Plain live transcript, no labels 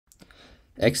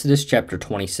Exodus chapter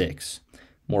 26.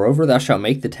 Moreover, thou shalt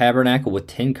make the tabernacle with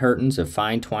 10 curtains of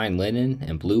fine twined linen,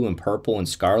 and blue and purple and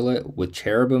scarlet, with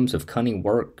cherubims of cunning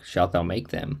work shalt thou make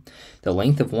them. The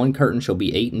length of one curtain shall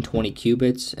be 28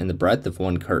 cubits, and the breadth of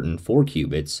one curtain 4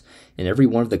 cubits, and every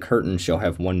one of the curtains shall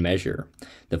have one measure.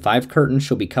 The 5 curtains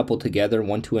shall be coupled together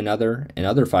one to another, and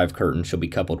other 5 curtains shall be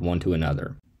coupled one to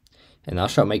another. And thou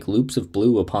shalt make loops of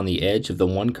blue upon the edge of the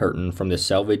one curtain from the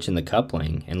selvage in the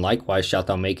coupling, and likewise shalt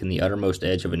thou make in the uttermost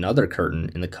edge of another curtain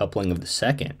in the coupling of the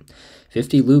second.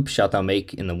 50 loops shalt thou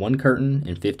make in the one curtain,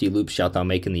 and 50 loops shalt thou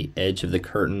make in the edge of the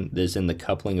curtain that is in the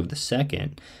coupling of the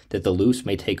second, that the loops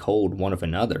may take hold one of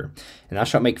another. And thou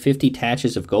shalt make 50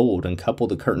 taches of gold, and couple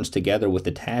the curtains together with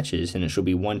the taches, and it shall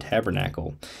be one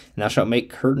tabernacle. And thou shalt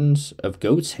make curtains of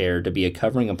goat's hair to be a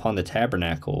covering upon the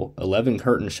tabernacle. 11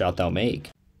 curtains shalt thou make.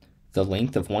 The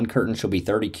length of one curtain shall be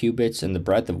 30 cubits, and the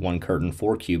breadth of one curtain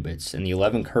 4 cubits, and the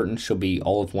 11 curtains shall be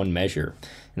all of one measure.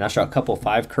 And thou shalt couple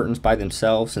 5 curtains by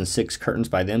themselves, and 6 curtains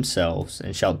by themselves,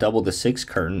 and shalt double the 6th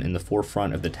curtain in the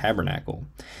forefront of the tabernacle.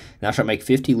 And thou shalt make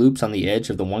 50 loops on the edge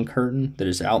of the one curtain that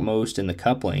is outmost in the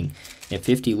coupling, and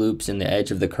 50 loops in the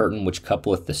edge of the curtain which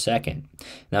coupleth the second.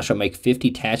 And thou shalt make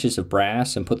 50 taches of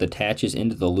brass, and put the taches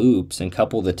into the loops, and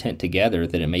couple the tent together,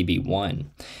 that it may be one.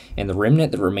 And the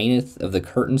remnant that remaineth of the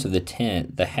curtains of the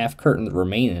tent, the half curtain that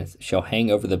remaineth, shall hang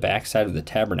over the backside of the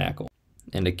tabernacle,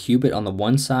 and a cubit on the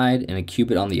one side, and a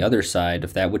cubit on the other side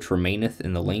of that which remaineth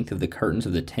in the length of the curtains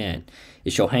of the tent.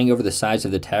 It shall hang over the sides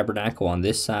of the tabernacle on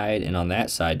this side and on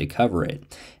that side to cover it.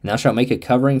 And thou shalt make a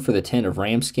covering for the tent of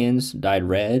ram skins dyed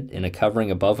red, and a covering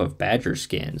above of badger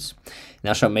skins. And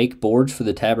thou shalt make boards for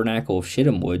the tabernacle of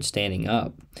shittim wood standing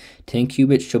up. 10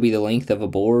 cubits shall be the length of a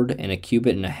board, and a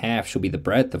cubit and a half shall be the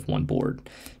breadth of one board.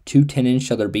 2 tenons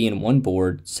shall there be in one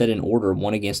board, set in order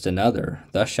one against another.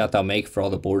 Thus shalt thou make for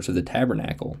all the boards of the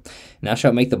tabernacle. And thou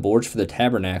shalt make the boards for the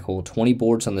tabernacle, 20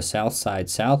 boards on the south side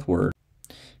southward.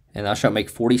 And thou shalt make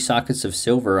 40 sockets of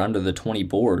silver under the 20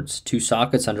 boards, 2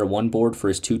 sockets under one board for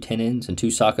his 2 tenons, and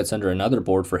 2 sockets under another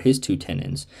board for his 2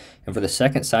 tenons. And for the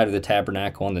second side of the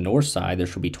tabernacle on the north side there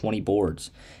shall be 20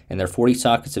 boards. And there are 40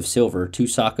 sockets of silver, 2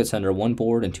 sockets under one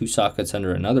board, and 2 sockets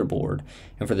under another board.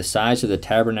 And for the sides of the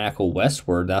tabernacle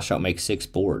westward thou shalt make 6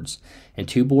 boards. And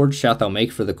 2 boards shalt thou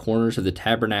make for the corners of the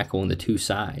tabernacle on the 2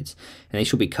 sides. And they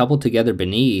shall be coupled together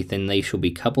beneath, and they shall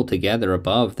be coupled together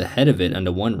above the head of it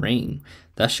unto one ring.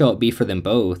 Thus shall it be for them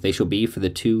both. They shall be for the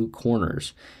 2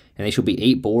 corners. And they shall be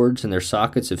 8 boards, and their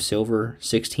sockets of silver,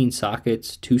 16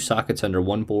 sockets, 2 sockets under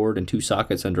one board, and 2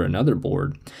 sockets under another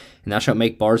board. And thou shalt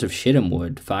make bars of shittim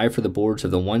wood, 5 for the boards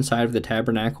of the one side of the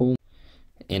tabernacle,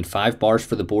 and 5 bars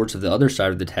for the boards of the other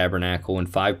side of the tabernacle,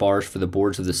 and 5 bars for the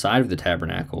boards of the side of the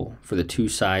tabernacle, for the 2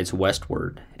 sides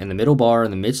westward. And the middle bar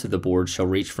in the midst of the boards shall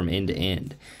reach from end to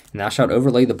end. And thou shalt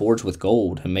overlay the boards with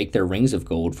gold, and make their rings of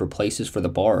gold for places for the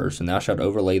bars, and thou shalt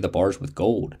overlay the bars with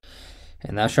gold.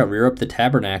 And thou shalt rear up the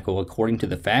tabernacle according to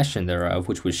the fashion thereof,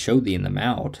 which was showed thee in the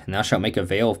mount. And thou shalt make a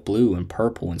veil of blue and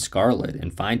purple and scarlet,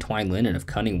 and fine twined linen of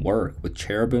cunning work, with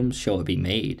cherubims shall it be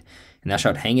made. And thou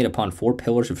shalt hang it upon 4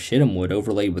 pillars of shittim wood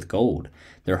overlaid with gold.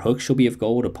 Their hooks shall be of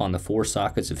gold upon the 4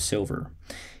 sockets of silver.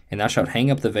 And thou shalt hang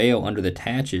up the veil under the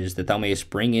taches, that thou mayest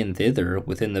bring in thither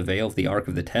within the veil of the ark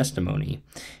of the testimony.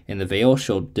 And the veil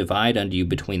shall divide unto you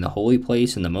between the holy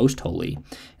place and the most holy.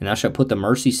 And thou shalt put the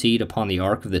mercy seat upon the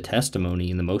ark of the testimony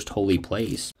in the most holy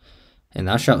place. And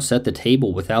thou shalt set the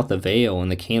table without the veil, and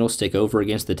the candlestick over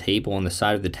against the table on the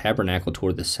side of the tabernacle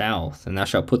toward the south. And thou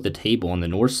shalt put the table on the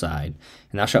north side.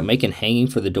 And thou shalt make an hanging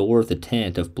for the door of the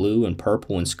tent of blue and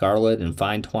purple and scarlet and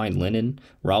fine twined linen,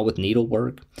 wrought with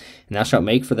needlework. And thou shalt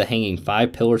make for the hanging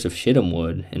 5 pillars of shittim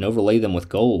wood, and overlay them with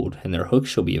gold, and their hooks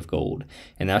shall be of gold.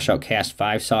 And thou shalt cast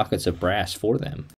 5 sockets of brass for them.